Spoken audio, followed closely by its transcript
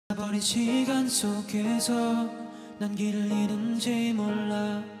버린 시간 속에서 난 길을 잃은지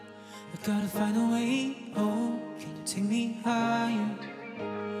몰라. I gotta find a way, oh, can you take me higher?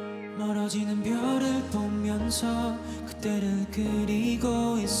 멀어지는 별을 보면서 그때를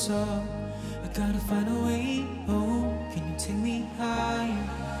그리고 있어. I gotta find a way, oh, can you take me higher?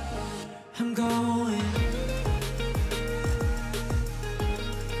 I'm going.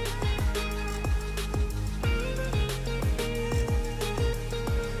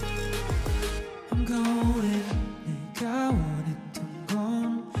 내가 원했던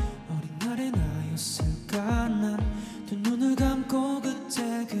건 어린 날의 나였을까. 난 두 눈을 감고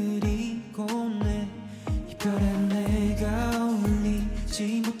그때 그리고 내 이별에 내가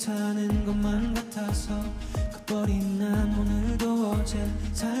어울리지 못하는 것만 같아서 가버린 난 오늘도 어제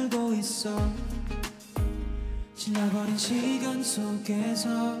살고 있어. 지나버린 시간 속에서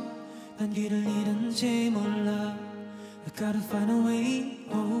난 길을 잃은지 몰라. I gotta find a way,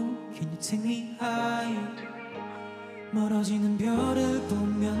 oh, can you take me higher? 멀어지는 별을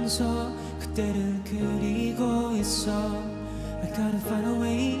보면서 그때를 그리고 있어. I gotta find a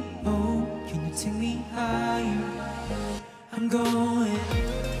way, oh, can you take me higher? I'm going.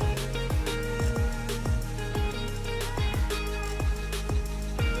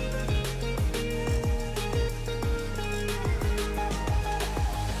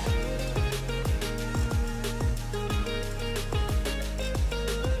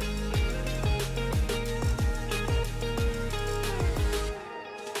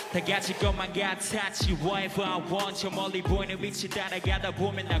 다 가질 것만 같았지 whatever I want. 저 멀리 보이는 위치 따라가다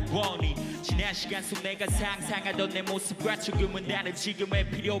보면 나 원이 지난 시간 속 내가 상상하던 내 모습과 조금은 다른 지금의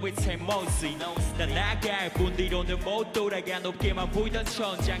필요의 새 모습. 난 나갈 뿐 뒤로는 못 돌아가. 높게만 보이던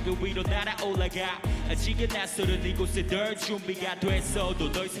천장 그 위로 날아올라가. 아직은 낯설은 이곳에 덜 준비가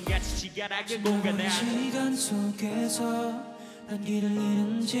됐어도 더 이상 갇히지 않아 그 공간에. 시간 속에서 난 길을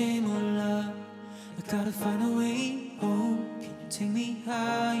잃은지 몰라. I gotta find a way, oh, can you take me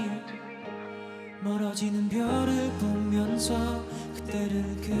higher? 멀어지는 별을 보면서 그때를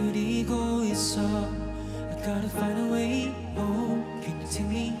그리고 있어. I gotta find a way, oh, can you take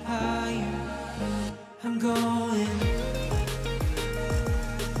me higher? I'm going.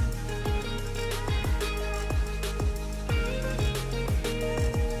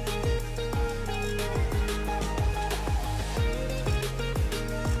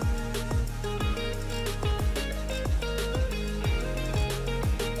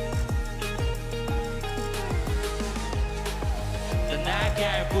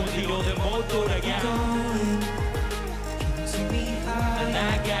 나갈 뿐 뒤로는 못 돌아가. 난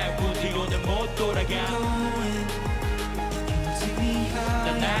나갈 뿐 뒤로는 못 돌아가.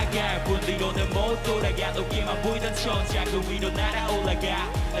 난 나갈 뿐 뒤로는 못 돌아가. 높게만 보이던 천장 그 위로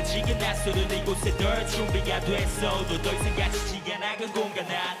날아올라가. 아직은 낯설은 이곳에 덜 준비가 됐어도 더 이상 갇히지 않아 그 공간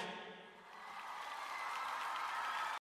안.